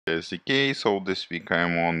SDK. So this week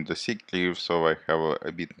I'm on the sick leave, so I have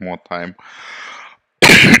a bit more time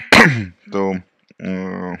to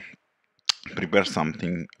prepare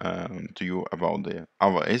something to you about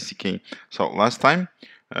our SDK. So last time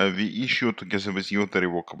we issued together with you the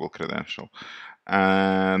revocable credential,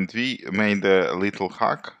 and we made a little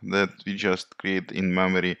hack that we just create in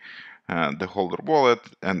memory the holder wallet,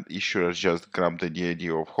 and issuers just grab the DID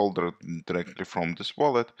of holder directly from this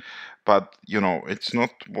wallet. But you know, it's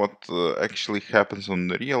not what actually happens on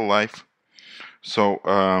the real life. So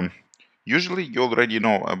usually you already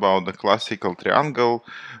know about the classical triangle,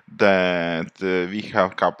 that we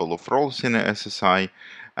have a couple of roles in a SSI,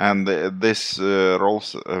 and this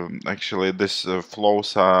roles actually this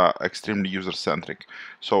flows are extremely user centric.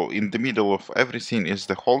 So in the middle of everything is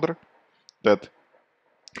the holder that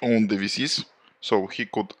own the VCs, so he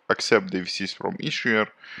could accept the VCs from issuer,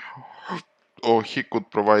 or he could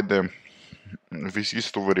provide the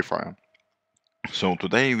VCs to verify. So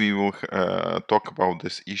today we will talk about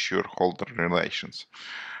this issuer holder relations,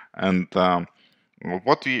 and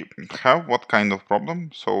what we have, what kind of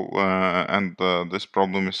problem. So this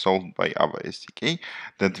problem is solved by our SDK,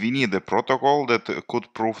 that we need a protocol that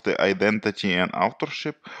could prove the identity and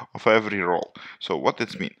authorship of every role. So what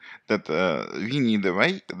it means, that we need a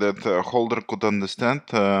way that holder could understand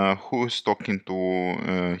who is talking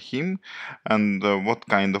to him, and what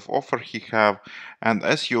kind of offer he have. And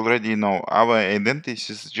as you already know, our identity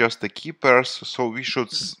is just the key pairs, so we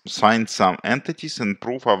should sign some entities and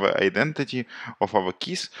prove our identity of our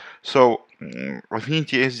keys. So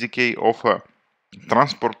Affinidi SDK offer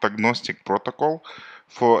transport agnostic protocol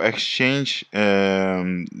for exchange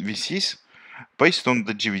VCs based on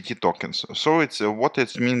the GVT tokens. So it's what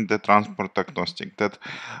it means, the transport agnostic, that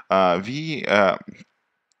we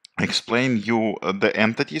explain you the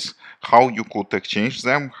entities, how you could exchange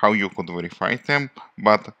them, how you could verify them,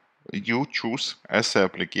 but you choose as an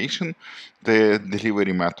application the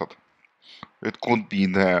delivery method. It could be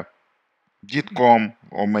the DITCOM,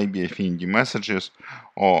 or maybe Affinity messages,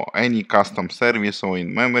 or any custom service, or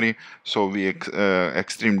in memory. So we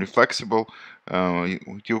extremely flexible.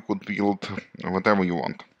 You could build whatever you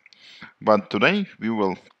want. But today we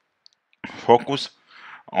will focus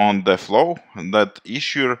on the flow that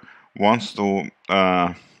issuer wants to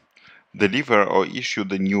deliver or issue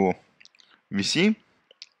the new VC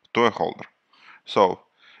to a holder. So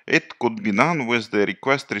it could be done with the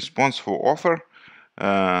request response for offer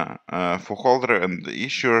for holder and the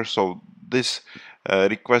issuer. So this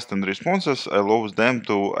request and responses allows them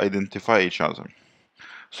to identify each other.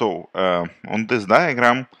 So on this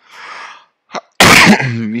diagram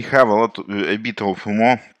we have a bit of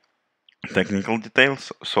more technical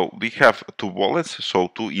details. So we have two wallets, so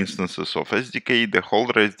two instances of SDK, the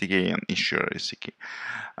holder SDK and issuer SDK.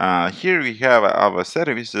 Here we have our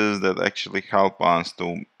services that actually help us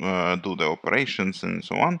to do the operations and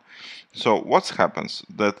so on. So what happens,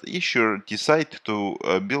 that issuer decide to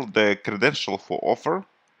build the credential for offer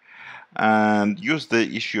and use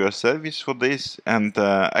the issuer service for this, and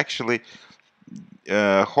actually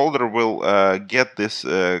holder will get this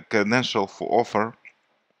credential for offer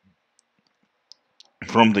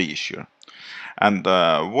from the issuer. And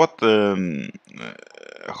what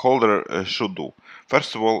holder should do?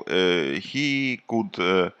 First of all, he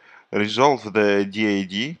could resolve the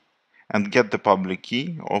DID and get the public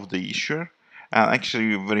key of the issuer, and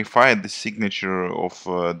actually verify the signature of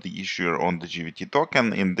the issuer on the GVT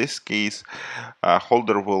token. In this case,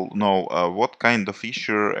 holder will know what kind of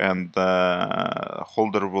issuer, and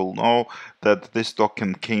holder will know that this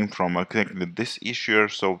token came from exactly this issuer,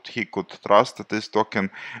 so he could trust this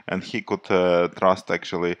token, and he could trust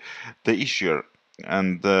actually the issuer.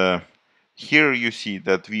 And here you see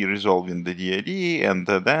that we resolve in the DID, and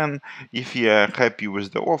then if we are happy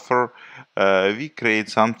with the offer, we create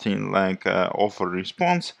something like offer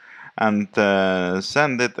response and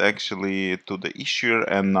send it actually to the issuer.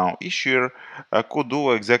 And now issuer could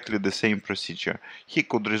do exactly the same procedure. He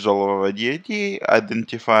could resolve our DID,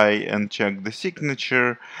 identify and check the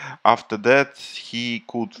signature. After that, he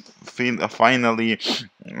could finally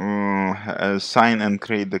sign and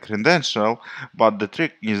create the credential. But the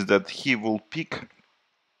trick is that he will pick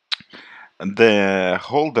the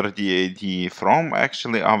holder DID from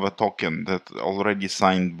actually our token that already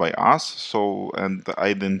signed by us, so and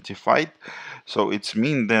identified. So it's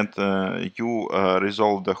mean that you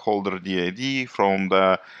resolve the holder DID from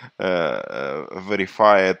the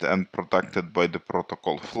verified and protected by the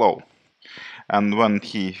protocol flow. And when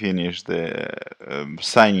he finished the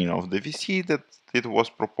signing of the VC that it was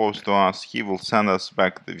proposed to us, he will send us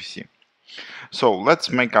back the VC. So let's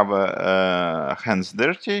make our hands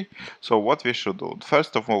dirty. So what we should do?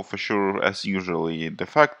 First of all, for sure, as usually, the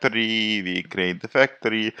factory, we create the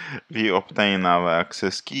factory, we obtain our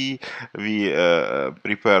access key, we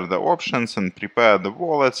prepare the options and prepare the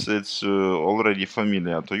wallets. It's already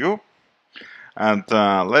familiar to you. And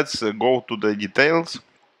let's go to the details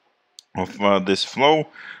of this flow.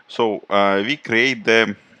 So we create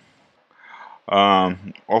the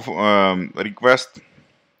request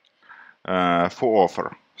for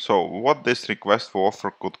offer. So what this request for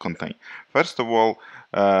offer could contain? First of all,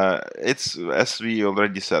 it's, as we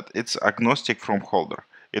already said, it's agnostic from holder.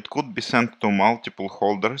 It could be sent to multiple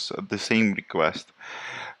holders at the same request.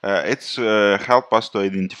 It's help us to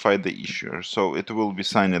identify the issuer. So it will be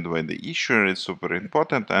signed by the issuer. It's super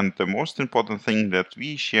important. And the most important thing that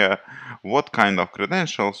we share what kind of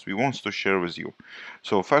credentials we want to share with you.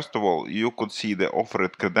 So first of all, you could see the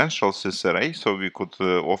offered credentials is array. So we could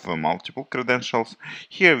offer multiple credentials.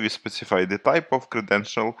 Here we specify the type of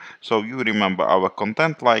credential. So you remember our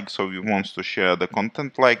content like. So we want to share the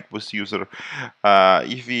content like with user.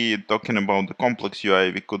 If we talking about the complex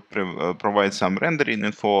UI, we could provide some rendering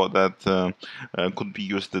info that could be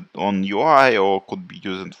used on UI or could be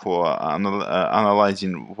used for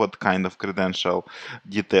analyzing what kind of credential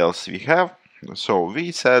details we have. So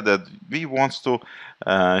we said that we want to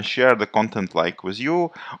share the content like with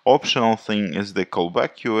you. Optional thing is the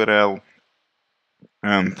callback URL.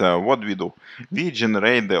 And what we do? We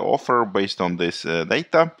generate the offer based on this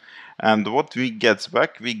data. And what we get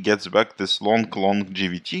back this long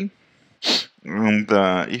GVT. And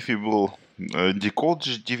if we will decode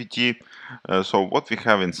GVT, so what we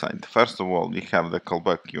have inside? First of all, we have the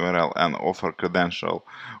callback URL and offer credential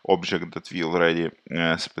object that we already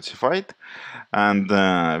specified. And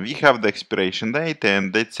we have the expiration date,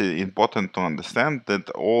 and it's important to understand that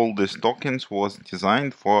all these tokens was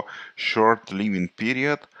designed for short living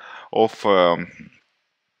period of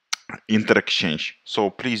interexchange. So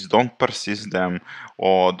please don't persist them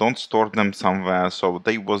or don't store them somewhere. So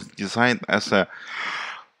they was designed as a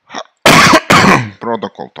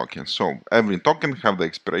protocol token. So every token have the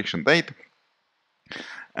expiration date.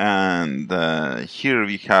 And here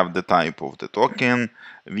we have the type of the token,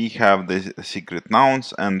 we have the secret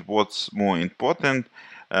nouns, and what's more important,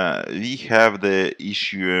 we have the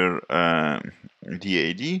issuer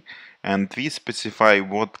DID, and we specify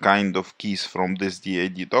what kind of keys from this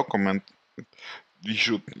DID document we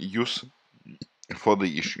should use for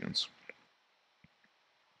the issuance.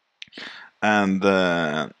 And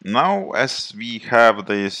now, as we have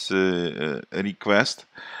this request,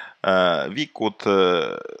 we could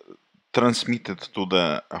transmit it to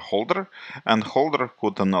the holder, and holder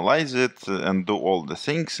could analyze it and do all the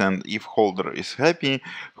things. And if holder is happy,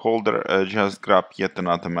 holder just grab yet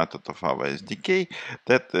another method of our SDK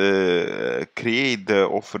that create the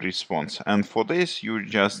offer response. And for this, you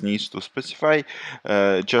just need to specify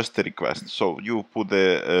just a request. So you put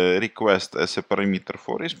the request as a parameter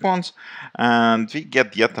for response, and we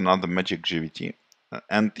get yet another magic GVT.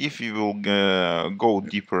 And if we will go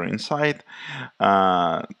deeper inside,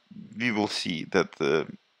 we will see that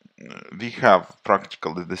we have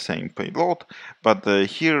practically the same payload, but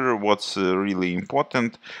here what's really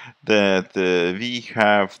important, that we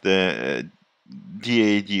have the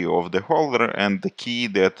DID of the holder and the key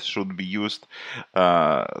that should be used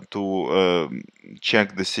to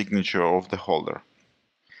check the signature of the holder.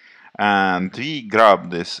 And we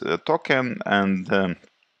grab this token and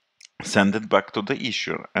send it back to the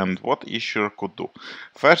issuer. And what issuer could do?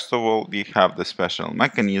 First of all, we have the special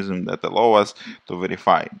mechanism that allow us to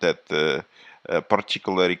verify that a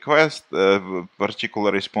particular request,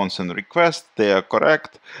 particular response and request, they are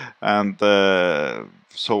correct, and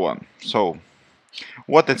so on. So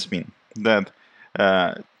what it means? That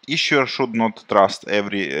issuer should not trust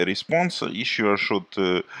every response. Issuer should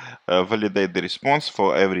validate the response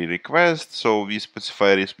for every request. So we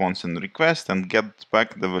specify response and request and get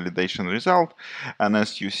back the validation result. And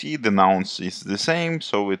as you see, the nouns is the same.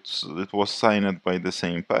 So it was signed by the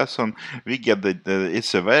same person. We get that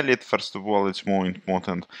it's a valid. First of all, it's more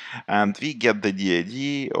important, and we get the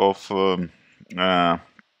DID of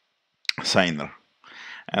signer.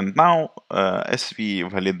 And now, as we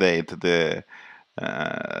validate the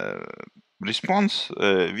response,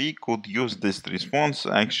 we could use this response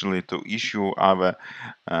actually to issue our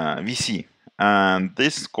VC. And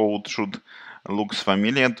this code should looks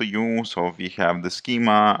familiar to you. So we have the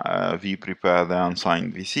schema, we prepare the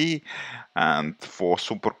unsigned VC, and for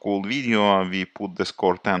super cool video, we put the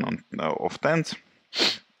score 10 of 10s.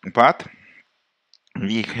 But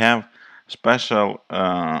we have special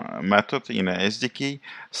method in a SDK,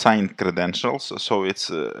 signed credentials. So it's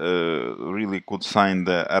really could sign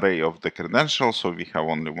the array of the credentials. So we have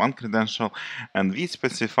only one credential, and we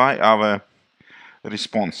specify our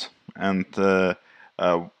response. And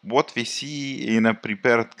what we see in a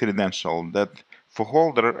prepared credential, that for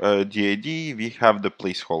holder DID we have the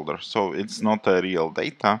placeholder, so it's not a real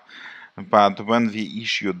data. But when we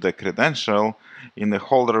issue the credential in the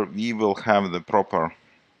holder, we will have the proper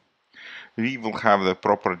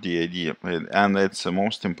DID, and it's the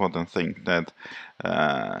most important thing that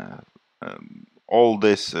all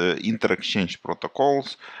these inter-exchange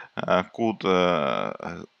protocols could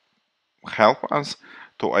help us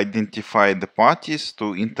to identify the parties,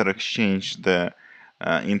 to inter-exchange the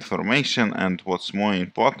information, and what's more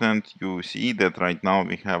important, you see that right now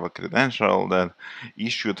we have a credential that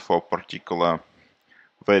issued for particular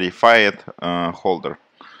verified holder.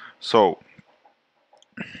 So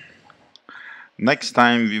next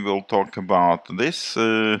time we will talk about this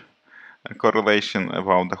correlation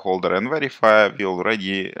about the holder and verifier. We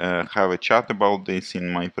already have a chat about this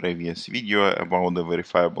in my previous video about the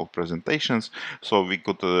verifiable presentations. So we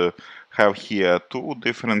could have here two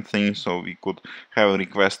different things. So we could have a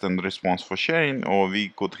request and response for sharing, or we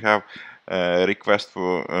could have a request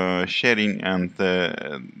for sharing and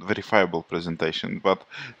verifiable presentation. But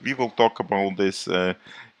we will talk about this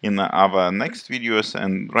in our next videos,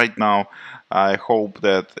 and right now I hope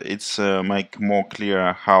that it's make more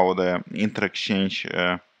clear how the inter-exchange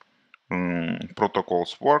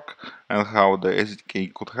protocols work and how the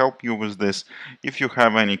SDK could help you with this. If you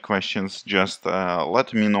have any questions, just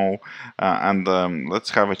let me know, and let's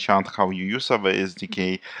have a chat how you use our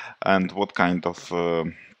SDK and what kind of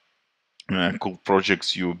cool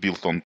projects you built on